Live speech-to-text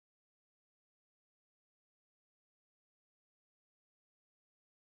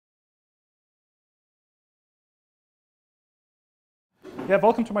Yeah,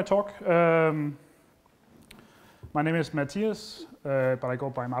 welcome to my talk. My name is Mathias, but I go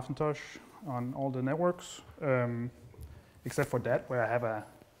by Mathias on all the networks, except for that, where I have a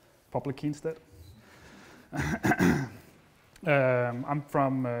public key instead. I'm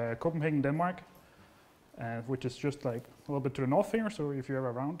from Copenhagen, Denmark, which is just like a little bit to the north here, so if you're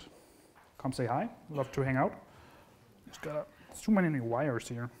ever around, come say hi. Love to hang out. Just got too many wires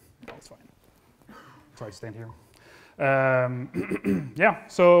here. That's fine. Try to stand here. Yeah,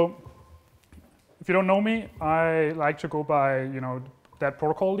 so if you don't know me, I like to go by, that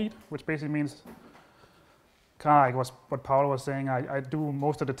protocol lead, which basically means kind of like what Paolo was saying. I do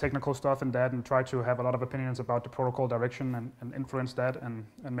most of the technical stuff in that and try to have a lot of opinions about the protocol direction and influence that and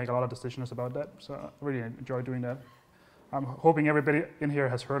make a lot of decisions about that. So I really enjoy doing that. I'm hoping everybody in here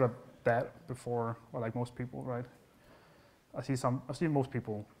has heard of that before, or like most people, right? I see most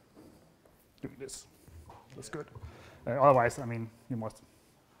people doing this. That's good. Otherwise, I mean, you must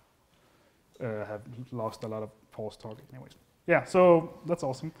have lost a lot of Paul's talk anyways. Yeah, so that's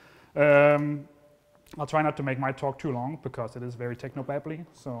awesome. I'll try not to make my talk too long because it is very techno-babbly,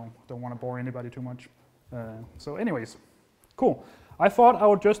 so don't want to bore anybody too much. So anyways, cool. I thought I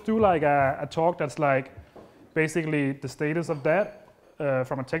would just do like a talk that's like basically the status of that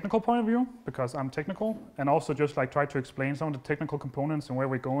from a technical point of view, because I'm technical, and also just like try to explain some of the technical components and where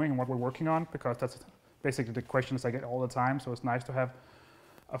we're going and what we're working on, because that's basically the questions I get all the time. So it's nice to have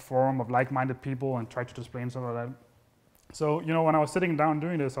a forum of like-minded people and try to explain some of that. So, when I was sitting down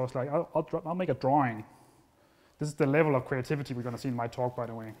doing this, I was like, I'll make a drawing. This is the level of creativity we're going to see in my talk, by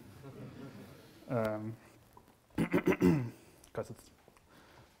the way. And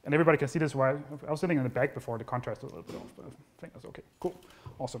everybody can see this while I was sitting in the back before, the contrast was a little bit off, but I think that's okay. Cool,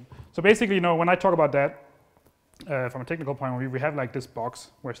 awesome. So basically, when I talk about that, from a technical point of view, we have like this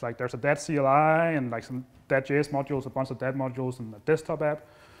box where it's like there's a dat CLI and like some dat.js modules, a bunch of dat modules, and a desktop app.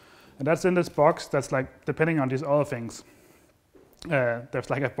 And that's in this box that's like depending on these other things. There's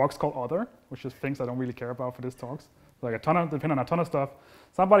like a box called other, which is things I don't really care about for these talks. Like depending on a ton of stuff.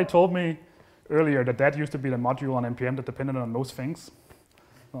 Somebody told me earlier that used to be the module on NPM that depended on those things.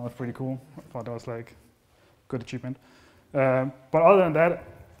 So that's pretty cool. I thought that was like good achievement. But other than that,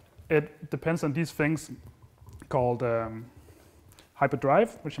 it depends on these things called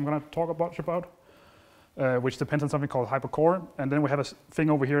hyperdrive, which I'm going to talk about, which depends on something called hypercore. And then we have a thing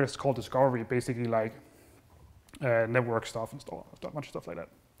over here that's called discovery, basically like network stuff and a bunch of stuff like that.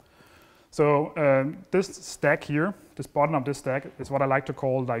 So this stack here, this bottom of this stack, is what I like to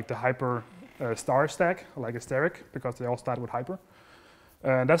call like the hyper star stack, like asterisk, because they all start with hyper.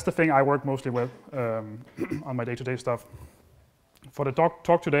 And that's the thing I work mostly with on my day-to-day stuff. For the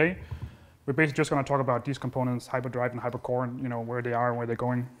talk today, we're basically just going to talk about these components, hyperdrive and hypercore, and where they are and where they're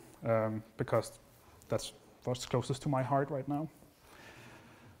going, because that's what's closest to my heart right now.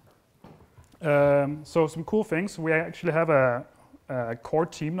 So some cool things. We actually have a core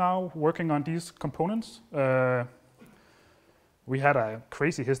team now working on these components. We had a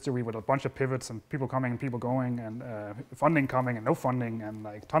crazy history with a bunch of pivots and people coming and people going, and funding coming and no funding and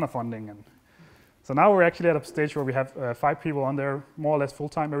like ton of funding. And so now we're actually at a stage where we have 5 people on there, more or less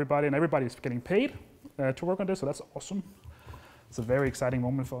full-time, everybody, and everybody's getting paid to work on this, so that's awesome. It's a very exciting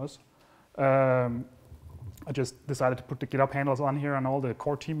moment for us. I just decided to put the GitHub handles on here on all the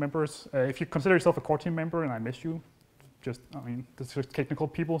core team members. If you consider yourself a core team member and I miss you, this is just technical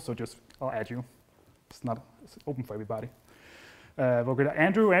people, so I'll add you. It's open for everybody. We've got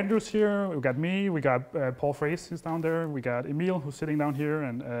Andrew's here, we got me, we got Paul Frace, who's down there, we got Emil, who's sitting down here,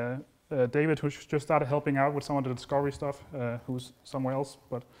 and David, who's just started helping out with some of the discovery stuff, who's somewhere else,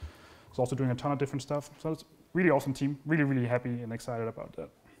 but is also doing a ton of different stuff. So it's a really awesome team, really, really happy and excited about that.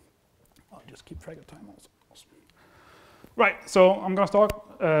 I'll just keep track of time also. Awesome. Right, so I'm going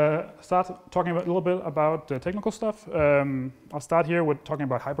to start talking a little bit about the technical stuff. I'll start here with talking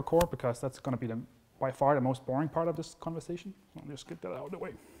about hypercore, because that's going to be by far the most boring part of this conversation. I'll just get that out of the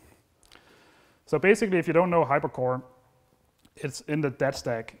way. So basically, if you don't know hypercore, it's in the dat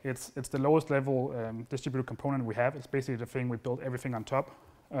stack. It's the lowest level distributed component we have. It's basically the thing we build everything on top,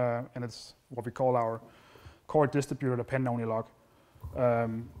 and it's what we call our core distributed append-only log.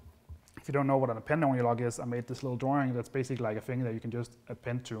 If you don't know what an append-only log is, I made this little drawing that's basically like a thing that you can just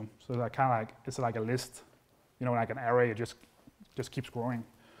append to. So that kind of like it's like a list, like an array. It just keeps growing.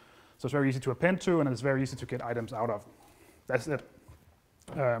 So it's very easy to append to, and it's very easy to get items out of. That's it.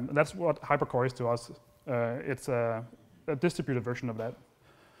 That's what hypercore is to us. It's a distributed version of that,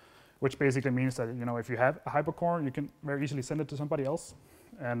 which basically means that if you have a hypercore, you can very easily send it to somebody else,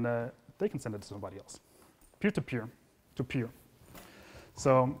 and they can send it to somebody else, peer-to-peer, to peer.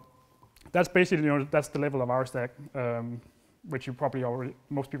 So that's basically that's the level of our stack. which you probably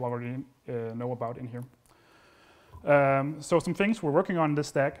most people already know about in here. So some things we're working on in this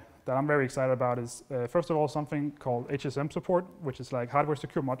stack that I'm very excited about is, first of all, something called HSM support, which is like hardware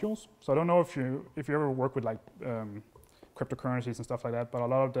secure modules. So I don't know if you ever work with like cryptocurrencies and stuff like that, but a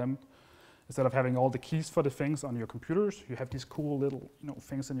lot of them, instead of having all the keys for the things on your computers, you have these cool little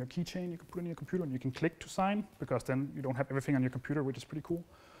things in your keychain you can put in your computer and you can click to sign, because then you don't have everything on your computer, which is pretty cool.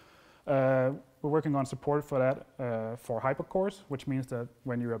 We're working on support for that for hypercores, which means that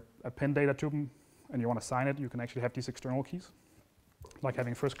when you append data to them and you want to sign it, you can actually have these external keys, like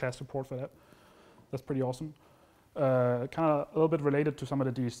having first-class support for that. That's pretty awesome. Kind of a little bit related to some of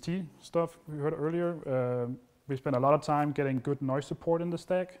the DST stuff we heard earlier. We spent a lot of time getting good noise support in the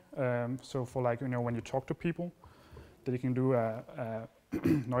stack. So for like, when you talk to people, that you can do a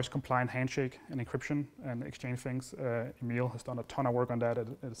noise-compliant handshake and encryption and exchange things. Emil has done a ton of work on that.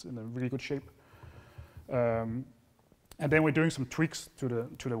 It's in a really good shape. And then we're doing some tweaks to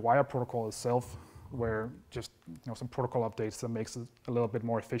the wire protocol itself, where just some protocol updates that makes it a little bit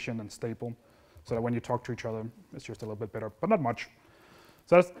more efficient and stable, so that when you talk to each other, it's just a little bit better, but not much.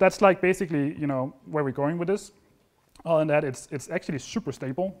 So that's like basically where we're going with this. Other than that, it's actually super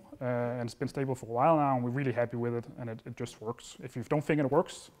stable, and it's been stable for a while now, and we're really happy with it, and it just works. If you don't think it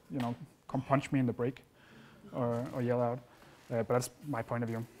works, come punch me in the break, or yell out. But that's my point of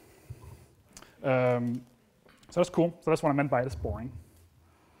view. So that's cool. So that's what I meant by it's boring.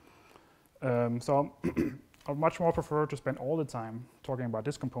 So I would much more prefer to spend all the time talking about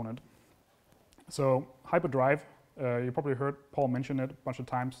this component. So hyperdrive, you probably heard Paul mention it a bunch of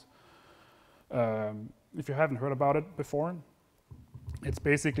times. If you haven't heard about it before, it's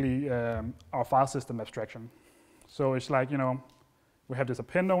basically our file system abstraction. So it's like, we have this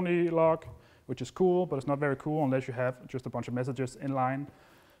append-only log, which is cool, but it's not very cool unless you have just a bunch of messages in line.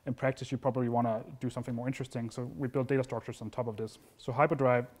 In practice, you probably want to do something more interesting. So we build data structures on top of this. So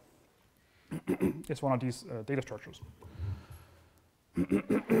hyperdrive is one of these data structures.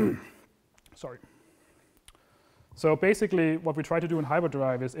 Sorry. So basically, what we try to do in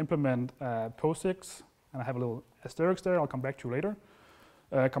hyperdrive is implement POSIX, and I have a little asterisk there. I'll come back to later.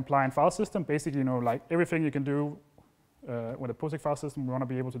 Compliant file system. Basically, like everything you can do with a POSIX file system, we want to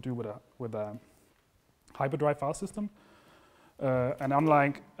be able to do with a hyperdrive file system. And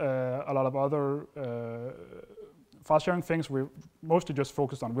unlike a lot of other file sharing things, we're mostly just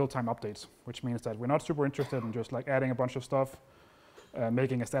focused on real-time updates, which means that we're not super interested in just like adding a bunch of stuff,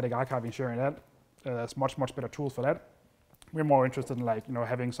 making a static archive and sharing that. There's much better tools for that. We're more interested in like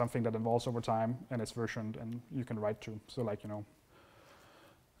having something that evolves over time and it's versioned and you can write to. So like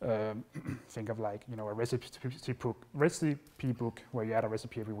think of like a recipe book where you add a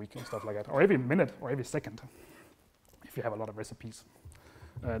recipe every week and stuff like that, or every minute or every second, if you have a lot of recipes.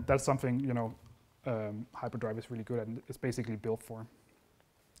 That's something hyperdrive is really good at, and it's basically built for.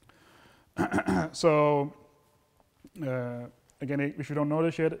 So again, if you don't know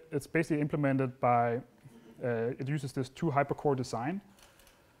this yet, it's basically implemented by, it uses this 2 hypercore design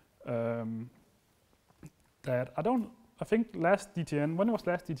that I think last DTN, when was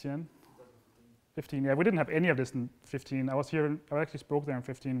last DTN? 15, yeah, we didn't have any of this in 15. I actually spoke there in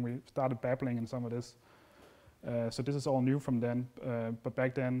 15. We started babbling in some of this. So this is all new from then, but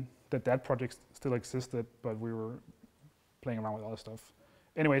back then that project still existed, but we were playing around with other stuff.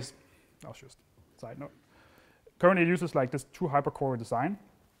 Anyways, that was just a side note. Currently it uses like this 2 hypercore design,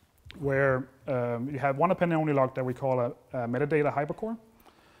 where you have one append-only log that we call a metadata hypercore,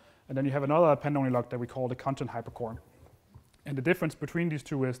 and then you have another append-only log that we call the content hypercore. And the difference between these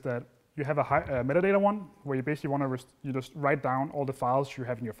two is that you have a metadata one, where you basically you just write down all the files you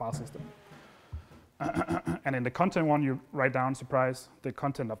have in your file system. And in the content one, you write down, surprise, the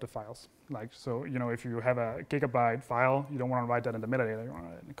content of the files. Like, so, if you have a gigabyte file, you don't want to write that in the metadata, you want to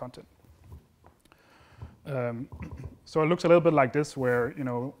write it in the content. So it looks a little bit like this, where,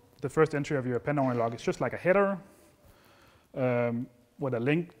 the first entry of your append-only log is just like a header with a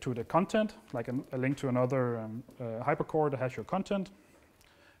link to the content, like a link to another hypercore that has your content.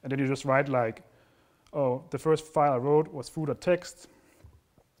 And then you just write like, oh, the first file I wrote was footer.txt.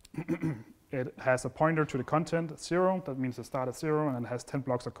 It has a pointer to the content, 0. That means it starts at 0, and it has 10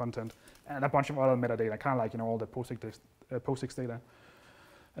 blocks of content, and a bunch of other metadata, kind of like all the POSIX data.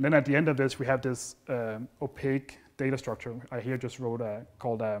 And then at the end of this, we have this opaque data structure. I here just wrote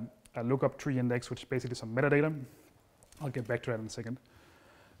called a lookup tree index, which is basically some metadata. I'll get back to that in a second.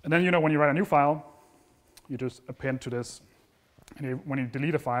 And then when you write a new file, you just append to this. And when you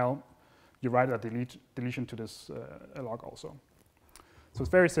delete a file, you write a deletion to this log also. So it's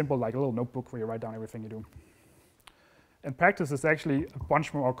very simple, like a little notebook where you write down everything you do. In practice, it's actually a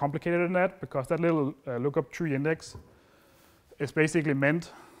bunch more complicated than that, because that little lookup tree index is basically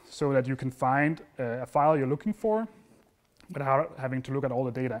meant so that you can find a file you're looking for without having to look at all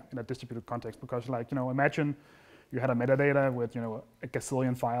the data in a distributed context. Because, like, imagine you had a metadata with, a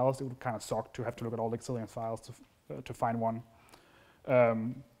gazillion files. It would kind of suck to have to look at all the gazillion files to find one.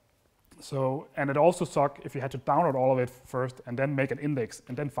 And it also sucked if you had to download all of it first and then make an index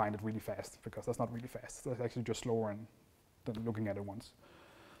and then find it really fast, because that's not really fast. That's actually just slower than looking at it once.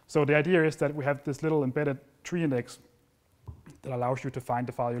 So the idea is that we have this little embedded tree index that allows you to find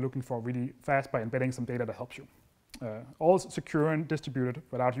the file you're looking for really fast by embedding some data that helps you. All secure and distributed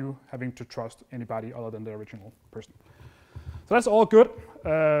without you having to trust anybody other than the original person. So that's all good.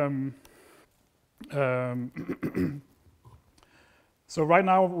 So right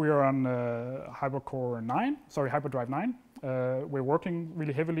now we are on Hyperdrive 9. We're working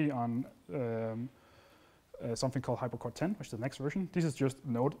really heavily on something called Hypercore 10, which is the next version. This is just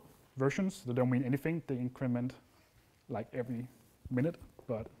node versions. They don't mean anything. They increment like every minute,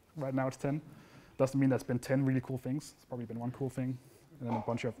 but right now it's 10. Doesn't mean there's been 10 really cool things. It's probably been one cool thing, and then a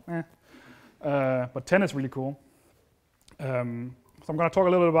bunch of but 10 is really cool. So I'm going to talk a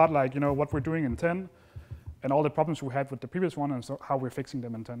little bit about what we're doing in 10 and all the problems we had with the previous one and so how we're fixing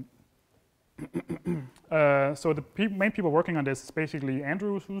them in 10. So the main people working on this is basically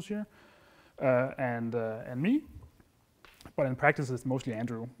Andrew, who's here, and me. But in practice, it's mostly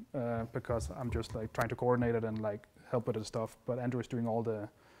Andrew because I'm just trying to coordinate it and help with the stuff. But Andrew is doing all the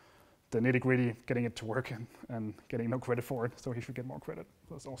nitty-gritty, getting it to work and getting no credit for it, so he should get more credit.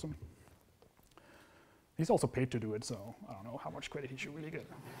 That's awesome. He's also paid to do it, so I don't know how much credit he should really get.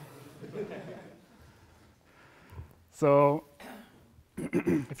 So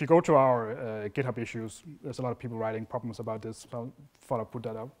if you go to our GitHub issues, there's a lot of people writing problems about this, so I thought I'd put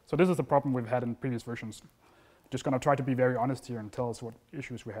that out. So this is the problem we've had in previous versions. Just going to try to be very honest here and tell us what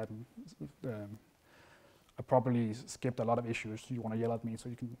issues we had. I probably skipped a lot of issues. You want to yell at me, so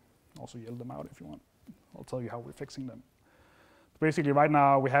you can also yell them out if you want. I'll tell you how we're fixing them. Basically, right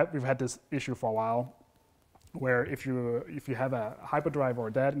now we've had this issue for a while, where if you have a hyperdrive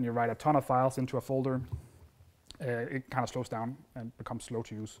or that and you write a ton of files into a folder, it kind of slows down and becomes slow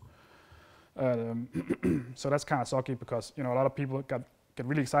to use. So that's kind of sucky because a lot of people get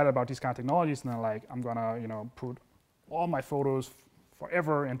really excited about these kind of technologies and they're like, I'm gonna put all my photos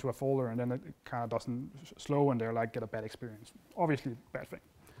forever into a folder, and then it kind of doesn't slow and they're get a bad experience. Obviously, bad thing.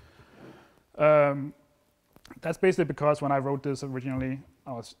 That's basically because when I wrote this originally,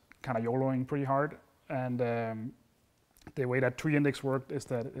 I was kind of YOLOing pretty hard, and the way that tree index worked is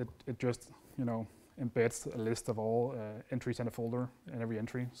that it just embeds a list of all entries in a folder in every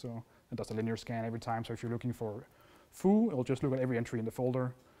entry, so it does a linear scan every time. So if you're looking for foo, it'll just look at every entry in the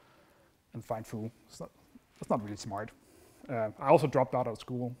folder and find foo. That's not really smart. I also dropped out of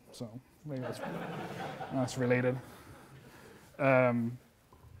school, so maybe that's related. But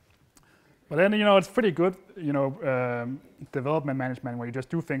then, it's pretty good, development management where you just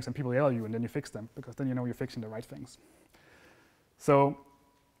do things and people yell at you and then you fix them, because then you're fixing the right things. So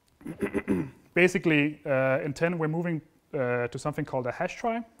basically, in 10, we're moving to something called a hash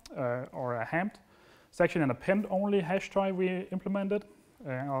try or a HAMT. It's actually an append-only hash try we implemented.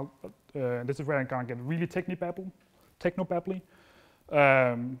 This is where I'm going to get really techno-babbly.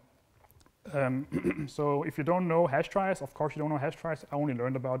 So if you don't know hash tries, of course you don't know hash tries. I only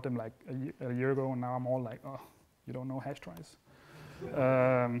learned about them a year ago, and now I'm all like, oh, you don't know hash tries.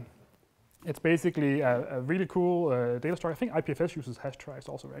 It's basically a really cool data structure. I think IPFS uses hash tries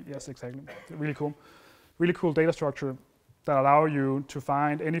also, right? Yes, exactly. Really cool data structure that allow you to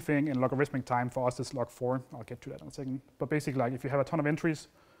find anything in logarithmic time. For us, it's log 4. I'll get to that in a second. But basically, if you have a ton of entries,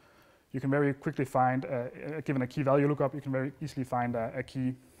 you can very quickly find, given a key value lookup, you can very easily find a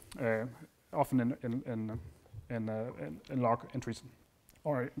key, often in log entries,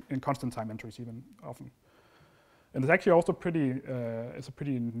 or in constant time entries even often. And it's actually also it's a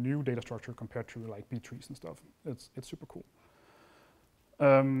pretty new data structure compared to B trees and stuff. It's super cool.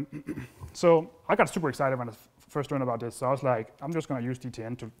 So I got super excited when I first learned about this. So I was like, I'm just going to use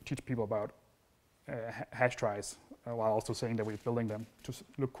DTN to teach people about hash tries while also saying that we're building them to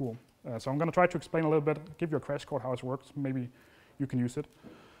look cool. So I'm going to try to explain a little bit, give you a crash code how it works. Maybe you can use it.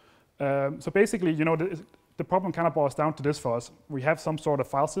 So basically, the problem kind of boils down to this for us. We have some sort of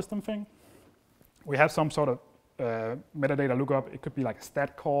file system thing. We have some sort of metadata lookup. It could be like a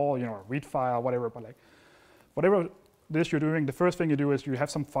stat call, a read file, whatever. But whatever this you're doing, the first thing you do is you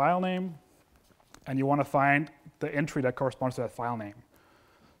have some file name, and you want to find the entry that corresponds to that file name.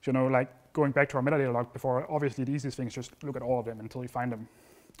 So going back to our metadata log before, obviously the easiest thing is just look at all of them until you find them.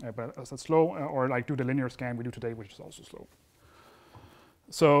 But that's slow, or do the linear scan we do today, which is also slow.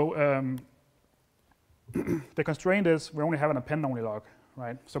 So the constraint is we only have an append-only log,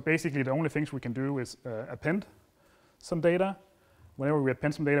 right? So basically, the only things we can do is append some data. Whenever we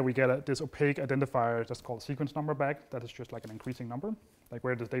append some data, we get this opaque identifier that's called sequence number back. That is just like an increasing number, like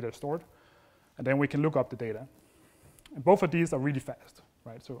where this data is stored. And then we can look up the data. And both of these are really fast,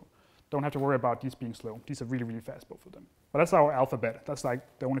 right? So don't have to worry about these being slow. These are really, really fast, both of them. But that's our alphabet. That's like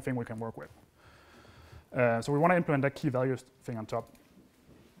the only thing we can work with. So we want to implement that key values thing on top.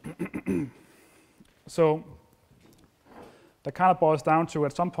 So that kind of boils down to,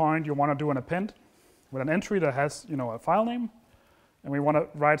 at some point, you want to do an append with an entry that has, a file name, and we want to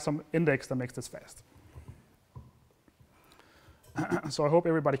write some index that makes this fast. So I hope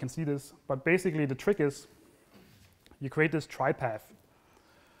everybody can see this. But basically, the trick is you create this trie path.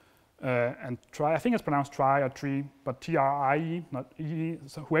 And trie, I think it's pronounced trie or tree, but T-R-I-E, not E.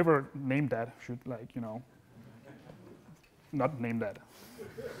 So whoever named that should, not name that.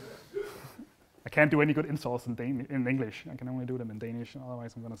 I can't do any good insults in English. I can only do them in Danish,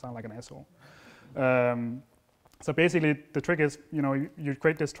 otherwise I'm going to sound like an asshole. So basically, the trick is, you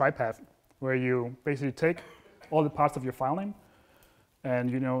create this trie path where you basically take all the parts of your file name,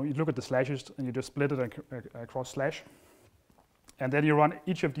 and you look at the slashes, and you just split it across slash. And then you run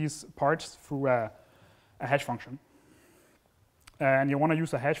each of these parts through a hash function. And you want to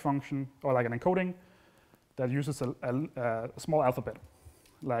use a hash function, or like an encoding, that uses a small alphabet.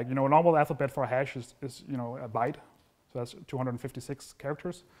 Like, a normal alphabet for a hash is a byte. So that's 256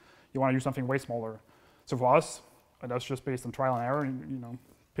 characters. You want to use something way smaller. So for us, that's just based on trial and error.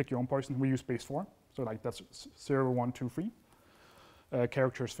 Pick your own poison. We use base 4. So like that's 0, 1, 2, 3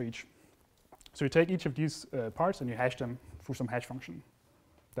 characters for each. So you take each of these parts and you hash them through some hash function.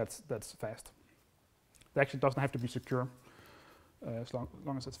 That's fast. It actually doesn't have to be secure as long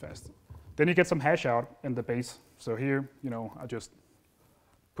as it's fast. Then you get some hash out in the base. So here, I just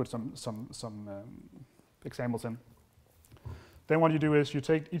put some examples in. Then what you do is you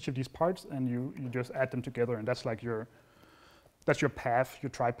take each of these parts and you just add them together, and that's like your path, your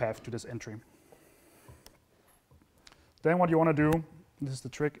trie path to this entry. Then what you want to do, this is the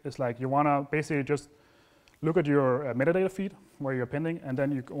trick, is like you want to basically just look at your metadata feed where you're appending, and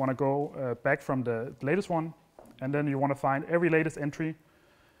then you want to go back from the latest one, and then you want to find every latest entry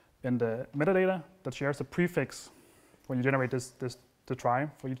in the metadata that shares a prefix when you generate the trie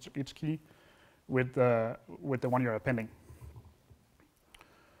for each key with the one you're appending.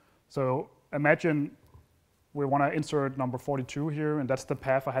 So imagine we want to insert number 42 here, and that's the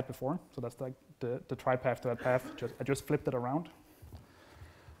path I had before. So that's like the trie path to that path. I just flipped it around.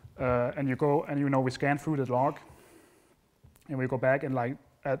 And you go and we scan through the log, and we go back and like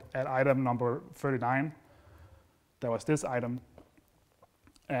at item number 39, there was this item,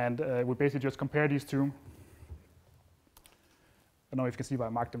 and we basically just compare these two. I don't know if you can see, but I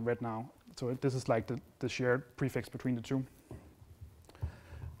marked them red now. So this is like the shared prefix between the two.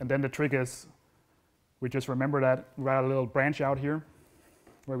 And then the trick is we just remember that, write a little branch out here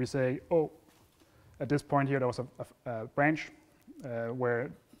where we say, oh, at this point here there was a branch where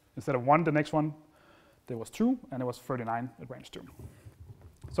instead of 1, the next one, there was 2, and there was 39 at branch 2.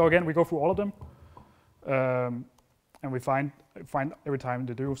 So again, we go through all of them, and we find every time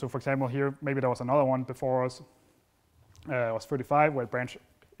they do. So for example, here, maybe there was another one before us. It was 35, where it branched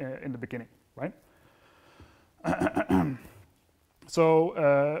in the beginning, right? So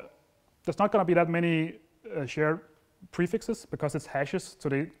there's not going to be that many shared prefixes because it's hashes. So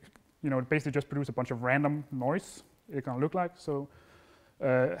they, basically just produce a bunch of random noise. It's going to look like so.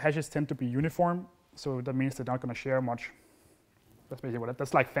 Hashes tend to be uniform, so that means they're not going to share much. That's basically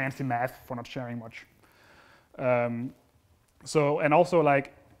that's like fancy math for not sharing much. And also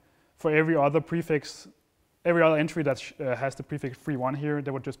like for every other prefix, every other entry that has the prefix 31 here,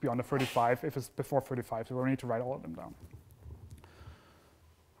 they would just be on the 35 if it's before 35. So we don't need to write all of them down.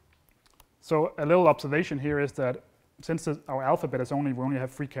 So a little observation here is that since our alphabet is we only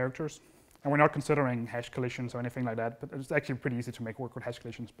have 3 characters, and we're not considering hash collisions or anything like that, but it's actually pretty easy to make work with hash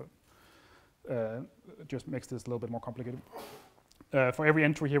collisions, but it just makes this a little bit more complicated. For every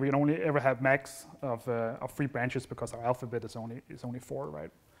entry here, we can only ever have max of 3 branches because our alphabet is only 4,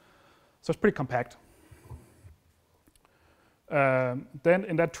 right? So it's pretty compact. Then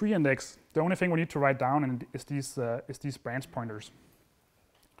in that tree index, the only thing we need to write down is these branch pointers,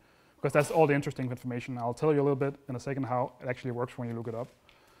 because that's all the interesting information. I'll tell you a little bit in a second how it actually works when you look it up.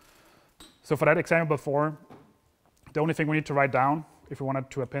 So for that example before, the only thing we need to write down if we wanted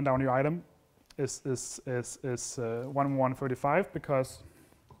to append our new item is 1135, because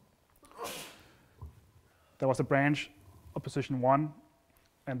there was a branch of position 1,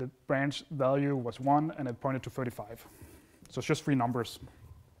 and the branch value was 1, and it pointed to 35. So it's just 3 numbers.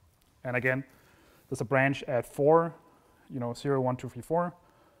 And again, there's a branch at 4, 0, 1, 2, 3, 4,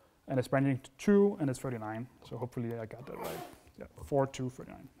 and it's branching to 2, and it's 39. So hopefully I got that right. Yeah, 4, 2,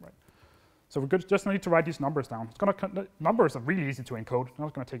 39, right. So we just need to write these numbers down. Numbers are really easy to encode.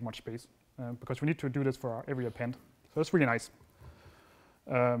 Not going to take much space because we need to do this for every append. So it's really nice.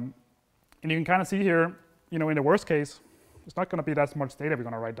 And you can kind of see here, in the worst case, it's not going to be that much data we're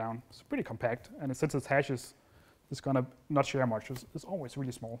going to write down. It's pretty compact, and since it's hashes, it's going to not share much. It's always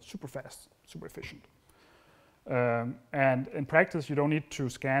really small, super fast, super efficient. And in practice, you don't need to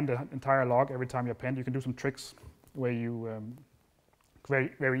scan the entire log every time you append. You can do some tricks where you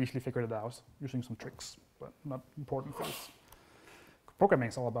very, very easily figure it out using some tricks, but not important for this. Programming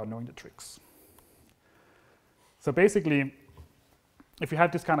is all about knowing the tricks. So basically, if you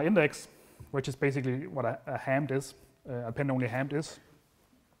have this kind of index, which is basically what a hammed is, append-only hammed is,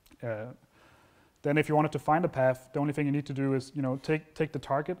 then if you wanted to find a path, the only thing you need to do is take the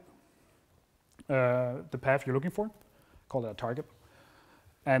target, the path you're looking for, call it a target,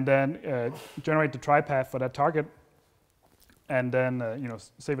 and then generate the try path for that target, and then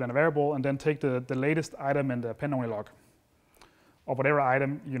save it in a variable, and then take the latest item in the append-only log, or whatever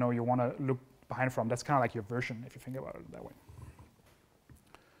item you want to look behind from. That's kind of like your version, if you think about it that way.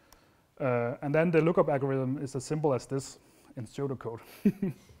 And then the lookup algorithm is as simple as this in pseudocode.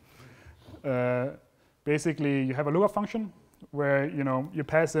 Basically, you have a lookup function where you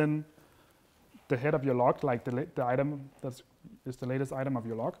pass in the head of your log, like the item that is the latest item of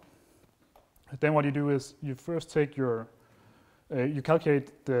your log. Then what you do is you first take your you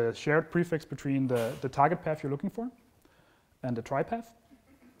calculate the shared prefix between the target path you're looking for and the try path,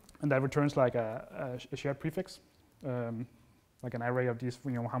 and that returns like a shared prefix, like an array of these,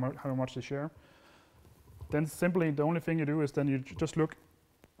 how much they share. Then simply the only thing you do is then you just look,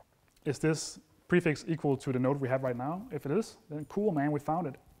 is this prefix equal to the node we have right now? If it is, then cool, man, we found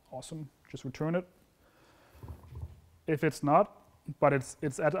it. Awesome, just return it. If it's not, but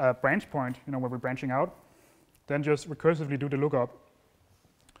it's at a branch point, where we're branching out, then just recursively do the lookup,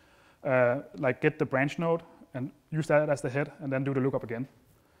 like get the branch node and use that as the head, and then do the lookup again.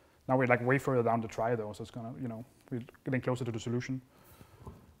 Now we're like way further down the try though, so it's gonna, we're getting closer to the solution.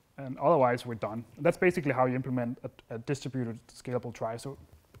 And otherwise we're done. And that's basically how you implement a distributed scalable try. So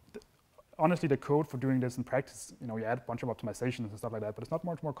honestly, the code for doing this in practice, you add a bunch of optimizations and stuff like that, but it's not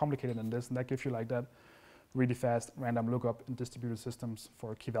much more complicated than this, and that gives you like that really fast random lookup in distributed systems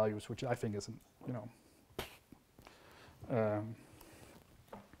for key values, which I think is,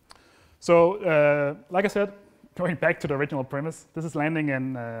 like I said, going back to the original premise, this is landing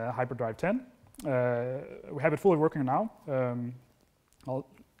in Hyperdrive 10. We have it fully working now. I'll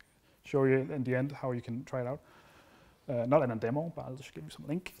show you in the end how you can try it out. Not in a demo, but I'll just give you some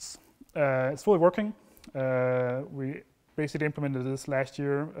links. It's fully working. We basically implemented this last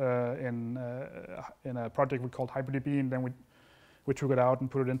year in a project we called HyperDB, and then we took it out and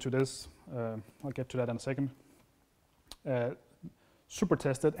put it into this. I'll get to that in a second. Super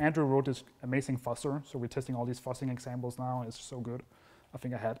tested. Andrew wrote this amazing fusser, so we're testing all these fussing examples now, and it's so good. I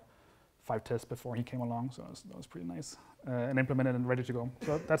think I had 5 tests before he came along, so that was pretty nice. And implemented and ready to go.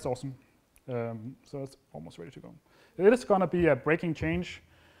 So that's awesome. So it's almost ready to go. It is going to be a breaking change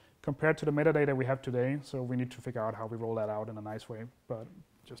compared to the metadata we have today, so we need to figure out how we roll that out in a nice way, but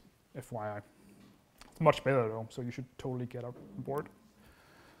just FYI. It's much better though, so you should totally get on board.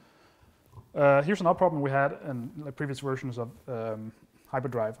 Here's another problem we had in the previous versions of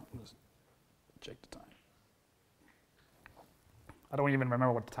Hyperdrive. Let's check the time. I don't even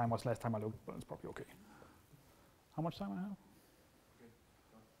remember what the time was last time I looked, but it's probably okay. How much time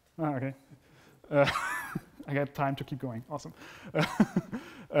I have? Okay. I got time to keep going. Awesome.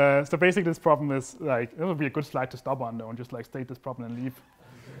 So basically, this problem is like, it would be a good slide to stop on though, and just like state this problem and leave.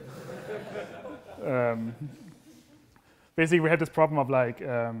 Basically, we had this problem of like,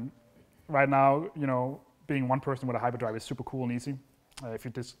 right now, being one person with a hyperdrive is super cool and easy, if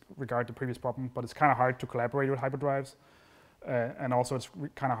you disregard the previous problem, but it's kind of hard to collaborate with hyperdrives. And also it's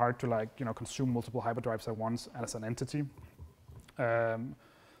kind of hard to like, consume multiple hyperdrives at once as an entity.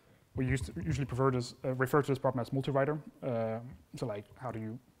 We usually refer to this problem as multi-writer. So like, how do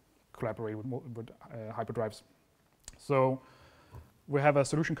you collaborate with hyperdrives? So we have a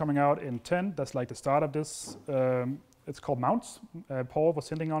solution coming out in 10. That's like the start of this. It's called mounts. Paul was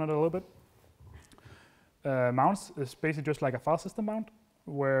hinting on it a little bit. Mounts is basically just like a file system mount,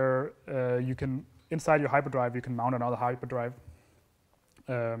 where you can, inside your hyperdrive, you can mount another hyperdrive.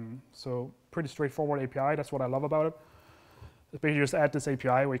 So pretty straightforward API. That's what I love about it. It's basically just add this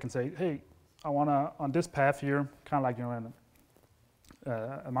API where you can say, hey, I want to, on this path here, kind of like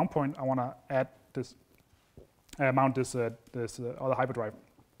a mount point, I want to add this, mount this other hyperdrive.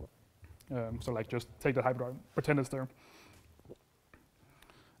 So like just take the hyperdrive, pretend it's there.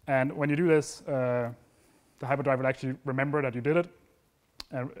 And when you do this, the hyperdrive will actually remember that you did it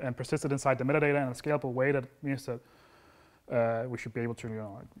and persist it inside the metadata in a scalable way. That means that we should be able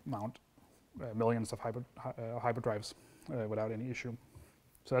to mount millions of hyperdrives without any issue.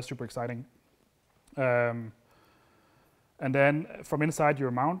 So that's super exciting. And then from inside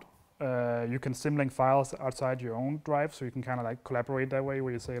your mount, you can symlink files outside your own drive, so you can kind of like collaborate that way,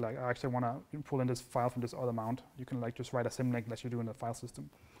 where you say like, I actually want to pull in this file from this other mount. You can like just write a symlink as you do in the file system.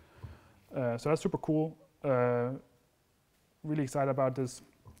 So that's super cool. Really excited about this.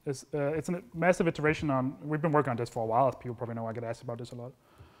 It's a massive iteration on. We've been working on this for a while, as people probably know. I get asked about this a lot.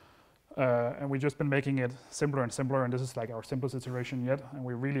 And we've just been making it simpler and simpler, and this is like our simplest iteration yet, and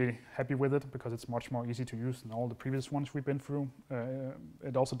we're really happy with it because it's much more easy to use than all the previous ones we've been through.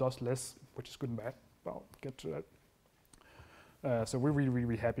 It also does less, which is good and bad. I'll get to that. So we're really,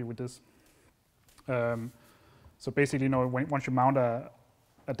 really happy with this. So basically, once you mount a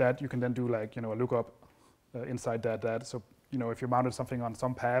DAT, you can then do like a lookup inside that. So if you mounted something on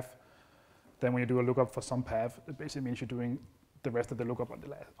some path, then when you do a lookup for some path, it basically means you're doing the rest of the lookup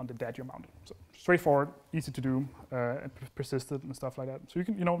on the DAT you mounted. So straightforward, easy to do, and persisted and stuff like that. So you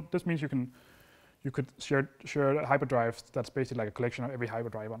can, this means you could share a hyperdrive that's basically like a collection of every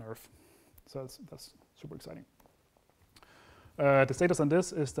hyperdrive on Earth. So that's super exciting. The status on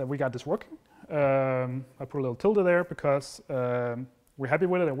this is that we got this working. I put a little tilde there because we're happy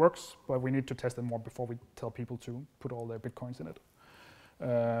with it. It works, but we need to test it more before we tell people to put all their bitcoins in it.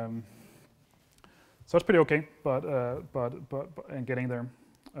 So it's pretty okay, but and getting there.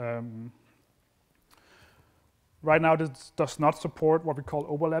 Right now, this does not support what we call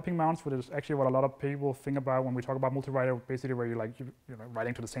overlapping mounts, which is actually what a lot of people think about when we talk about multi-writer. Basically, where you're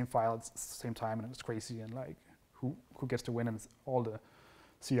writing to the same file at the same time, and it's crazy, and like who gets to win, and it's all the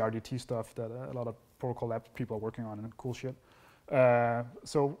CRDT stuff that a lot of protocol lab people are working on and cool shit.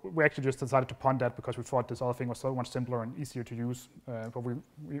 So we actually just decided to punt that because we thought this other thing was so much simpler and easier to use. But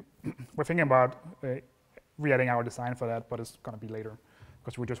we're thinking about re-adding our design for that, but it's going to be later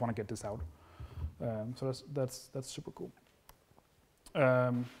because we just want to get this out. So that's super cool.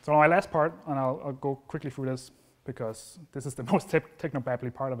 So my last part, and I'll go quickly through this because this is the most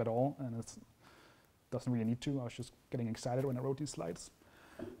techno-babbly part of it all, and it doesn't really need to. I was just getting excited when I wrote these slides.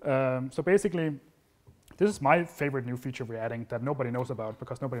 So basically, this is my favorite new feature we're adding that nobody knows about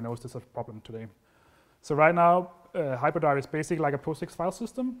because nobody knows this is a problem today. So right now, Hyperdrive is basically like a POSIX file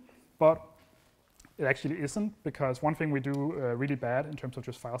system, but it actually isn't, because one thing we do really bad in terms of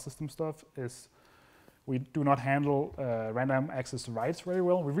just file system stuff is we do not handle random access writes very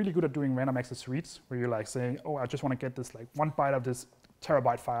well. We're really good at doing random access reads, where you're like saying, oh, I just want to get this like 1 byte of this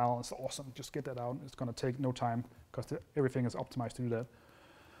terabyte file. It's awesome, just get that out. It's going to take no time because everything is optimized to do that.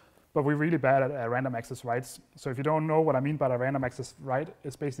 But we're really bad at random access writes. So if you don't know what I mean by a random access write,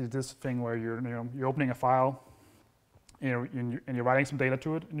 it's basically this thing where you're opening a file, and you're writing some data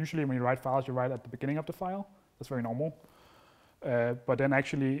to it. And usually when you write files, you write at the beginning of the file. That's very normal. But then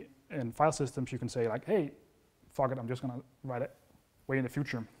actually in file systems, you can say like, hey, fuck it, I'm just going to write it way in the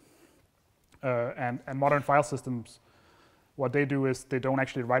future. And modern file systems, what they do is they don't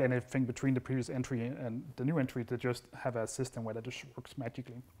actually write anything between the previous entry and the new entry. They just have a system where that just works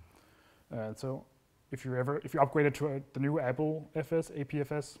magically. So if you upgraded to the new Apple FS,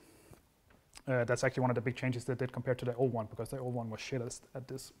 APFS, that's actually one of the big changes they did compared to the old one, because the old one was shit at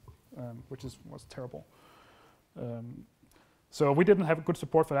this, which was terrible. So we didn't have good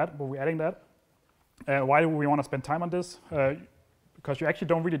support for that, but we're adding that. Why do we want to spend time on this? Because you actually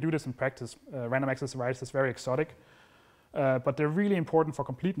don't really do this in practice. Random access writes is very exotic, but they're really important for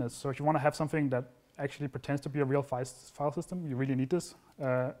completeness. So if you want to have something that actually pretends to be a real file system, you really need this.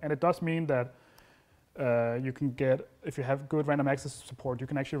 And it does mean that you can get, if you have good random access support, you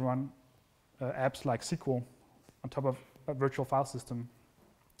can actually run apps like SQL on top of a virtual file system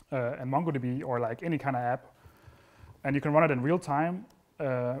and MongoDB, or like any kind of app. And you can run it in real time,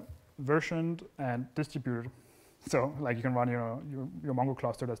 versioned and distributed. So like you can run your Mongo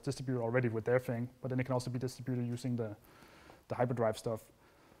cluster that's distributed already with their thing, but then it can also be distributed using the hyperdrive stuff.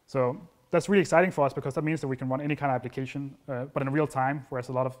 So that's really exciting for us, because that means that we can run any kind of application, but in real time, whereas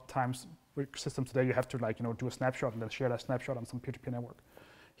a lot of times with systems today, you have to do a snapshot and then share that snapshot on some peer-to-peer network.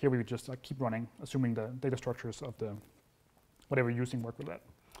 Here we would just keep running, assuming the data structures of the whatever you're using work with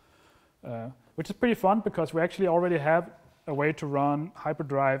that. Which is pretty fun, because we actually already have a way to run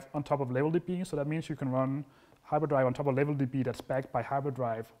Hyperdrive on top of LabelDB. So that means you can run Hyperdrive on top of LabelDB that's backed by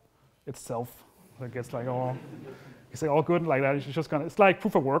Hyperdrive itself. So it gets like all, you say all good like that. It's like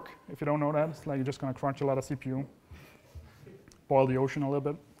proof of work. If you don't know that, it's like you're just gonna crunch a lot of CPU, boil the ocean a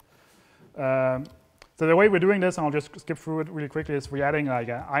little bit. So the way we're doing this, and I'll just skip through it really quickly, is we're adding like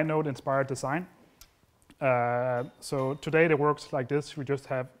an inode-inspired design. So today it works like this. We just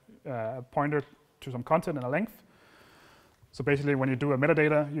have a pointer to some content and a length. So basically, when you do a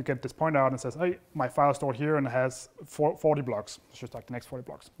metadata, you get this pointer out and it says, hey, my file is stored here and it has 40 blocks. It's just like the next 40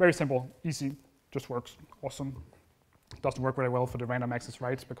 blocks. Very simple, easy, just works, awesome. Doesn't work very well for the random access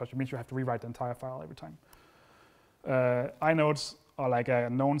writes because it means you have to rewrite the entire file every time. Inodes are like a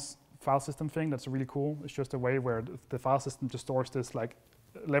known file system thing that's really cool. It's just a way where the file system just stores this like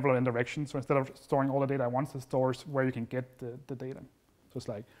level of indirection. So instead of storing all the data at once, it stores where you can get the data. So it's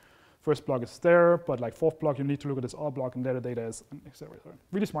like first block is there, but like fourth block you need to look at this other block and there the data is, etc.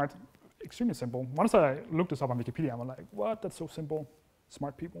 Really smart, extremely simple. Once I looked this up on Wikipedia, I'm like, what? That's so simple.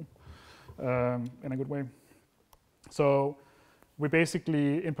 Smart people, in a good way. So we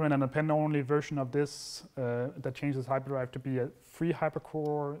basically implement an append-only version of this that changes hyperdrive to be a free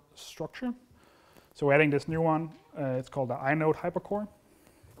hypercore structure. So we're adding this new one. It's called the inode hypercore.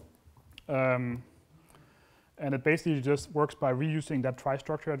 And it basically just works by reusing that trie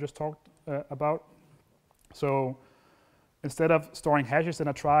structure I just talked about. So instead of storing hashes in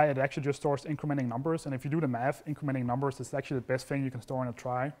a trie, it actually just stores incrementing numbers. And if you do the math, incrementing numbers is actually the best thing you can store in a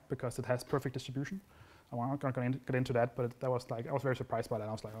trie because it has perfect distribution. I'm not going to get into that, but that was like, I was very surprised by that.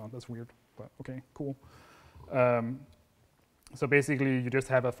 I was like, oh, that's weird, but okay, cool. So basically, you just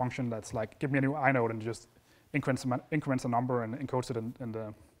have a function that's like, give me a new inode and just increments a number and encodes it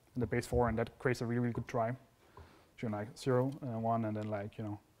in the base 4, and that creates a really, really good trie. So like 0 and 1, and then like, you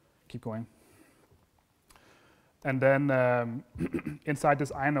know, keep going. And then inside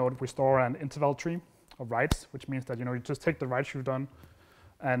this inode, we store an interval tree of writes, which means that, you know, you just take the writes you've done,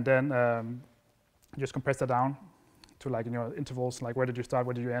 and then just compress that down to like, you know, intervals, like where did you start,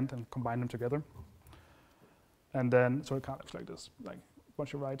 where did you end, and combine them together. And then, so it kind of looks like this, like a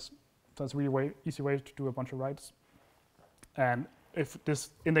bunch of writes. So it's a really easy way to do a bunch of writes. And if this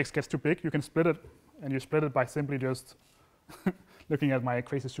index gets too big, you can split it, and you split it by simply just looking at my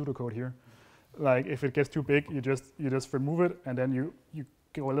crazy pseudocode here. Like if it gets too big, you just remove it, and then you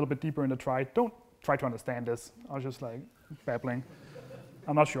go a little bit deeper in the trie. Don't try to understand this. I was just like babbling.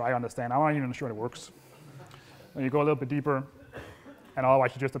 I'm not sure I understand. I'm not even sure it works. And you go a little bit deeper, and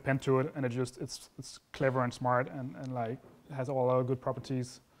otherwise you just append to it, and it's clever and smart, and like has all our good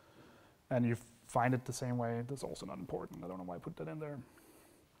properties, and you find it the same way. That's also not important. I don't know why I put that in there.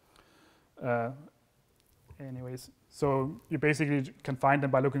 Anyways, so you basically can find them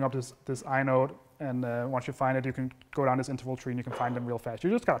by looking up this inode, and once you find it, you can go down this interval tree and you can find them real fast.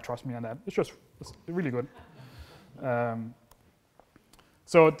 You just gotta trust me on that. It's really good.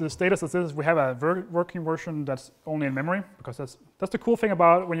 So the status of this is we have a working version that's only in memory, because that's the cool thing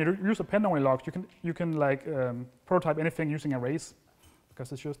about when you use append-only logs. You can like prototype anything using arrays,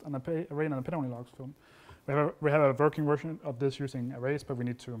 because it's just an array and an append-only logs. So we have a working version of this using arrays, but we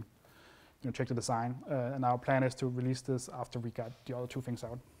need to check the design. And our plan is to release this after we got the other two things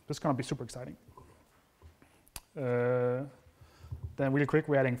out. This is going to be super exciting. Then really quick,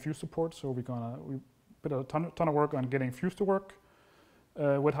 we're adding Fuse support. So we put a ton of work on getting Fuse to work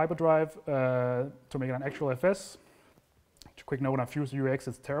with hyperdrive to make it an actual FS. Just a quick note on Fuse UX,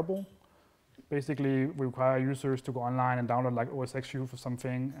 it's terrible. Basically, we require users to go online and download like OSXU for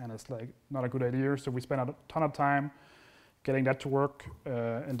something, and it's like not a good idea. So we spent a ton of time getting that to work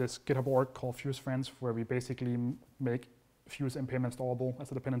in this GitHub org called Fuse Friends, where we basically make Fuse npm installable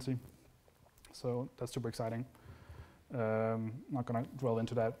as a dependency. So that's super exciting. Not going to dwell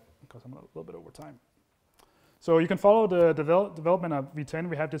into that because I'm a little bit over time. So you can follow the development of V10.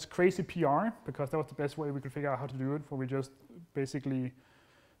 We have this crazy PR, because that was the best way we could figure out how to do it, where we just basically,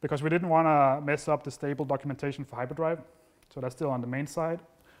 because we didn't want to mess up the stable documentation for hyperdrive. So that's still on the main side.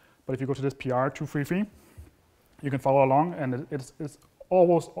 But if you go to this PR 233, you can follow along, and it's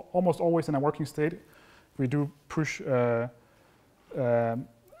almost always in a working state. We do push to a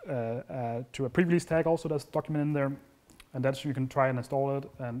pre-release tag also that's documented in there, and that's you can try and install it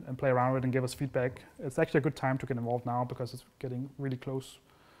and play around with it and give us feedback. It's actually a good time to get involved now because it's getting really close.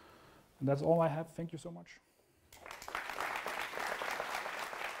 And that's all I have. Thank you so much.